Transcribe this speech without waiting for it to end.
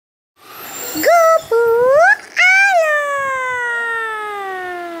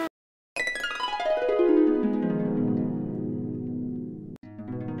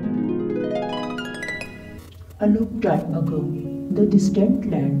A long time ago, the distant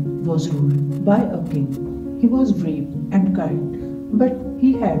land was ruled by a king. He was brave and kind, but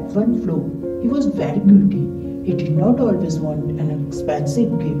he had one flaw. He was very greedy. He did not always want an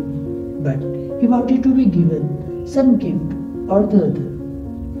expensive gift, but he wanted to be given some gift or the other.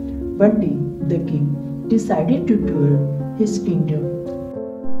 One day, the king decided to tour his kingdom.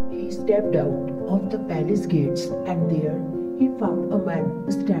 He stepped out of the palace gates, and there he found a man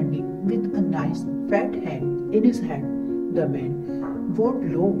standing with a nice fat hen in his hand. The man bowed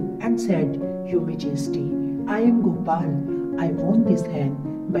low and said, "Your Majesty, I am Gopal. I won this hen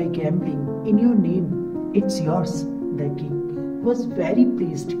by gambling in your name. It's yours." The king was very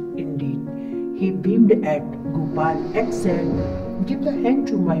pleased indeed. He beamed at Gopal and said, "Give the hen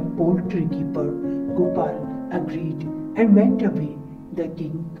to my poultry keeper." Gopal agreed and went away. The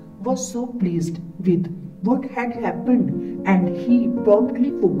king was so pleased with what had happened, and he promptly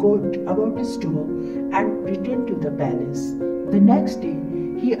forgot about his tour and returned to the palace. The next day,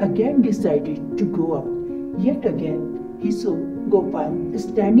 he again decided to go out. Yet again, he saw Gopal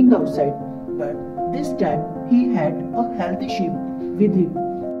standing outside, but this time he had a healthy sheep with him.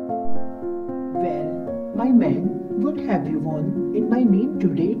 "Well, my man, what have you won in my name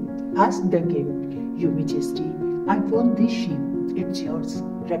today?" asked the king. "Your Majesty, I won this sheep. It's yours,"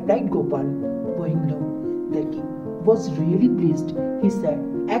 replied Gopal, bowing low. The king was really pleased. He said,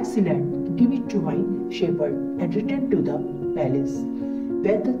 "Excellent, give it to my shepherd," and returned to the palace.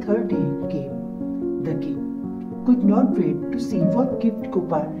 When the third day came, the king could not wait to see what gift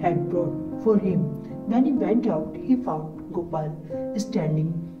Gopal had brought for him. When he went out, he found Gopal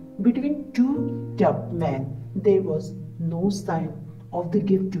standing between two tough men. There was no sign of the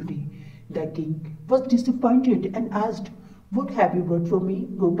gift today. The king was disappointed and asked, "What have you brought for me,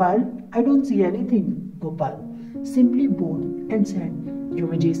 Gopal?" "I don't see anything." Gopal simply bowed and said, "Your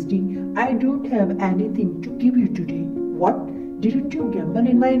Majesty, I don't have anything to give you today." "What? Didn't you gamble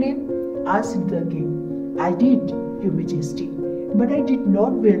in my name?" asked the king. "I did, Your Majesty, but I did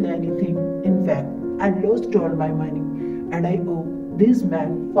not win anything. In fact, I lost all my money, and I owe this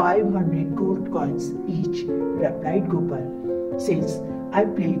man 500 gold coins each," replied Gopal. "Since I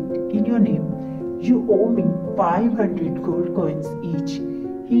played in your name, you owe me 500 gold coins each,"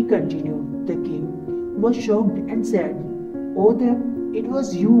 he continued. The king was shocked and said, "Oh, then it was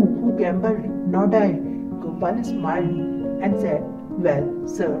you who gambled, not I." Gopal smiled and said, "Well,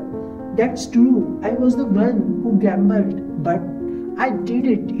 sir, that's true. I was the one who gambled, but I did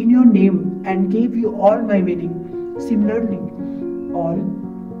it in your name and gave you all my winning. Similarly, all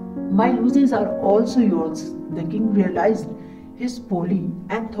my losses are also yours." The king realized his folly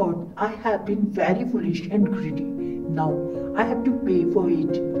and thought, "I have been very foolish and greedy. Now I have to pay for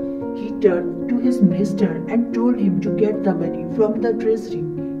it." He turned to his minister and told him to get the money from the treasury.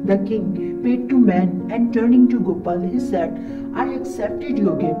 The king paid 2 men, and turning to Gopal, he said, "I accepted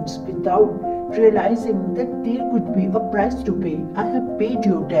your gifts without realizing that there could be a price to pay. I have paid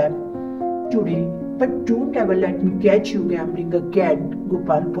your debt today, but don't ever let me catch you gambling again."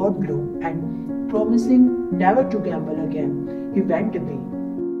 Gopal bowed low and, promising never to gamble again, he went away.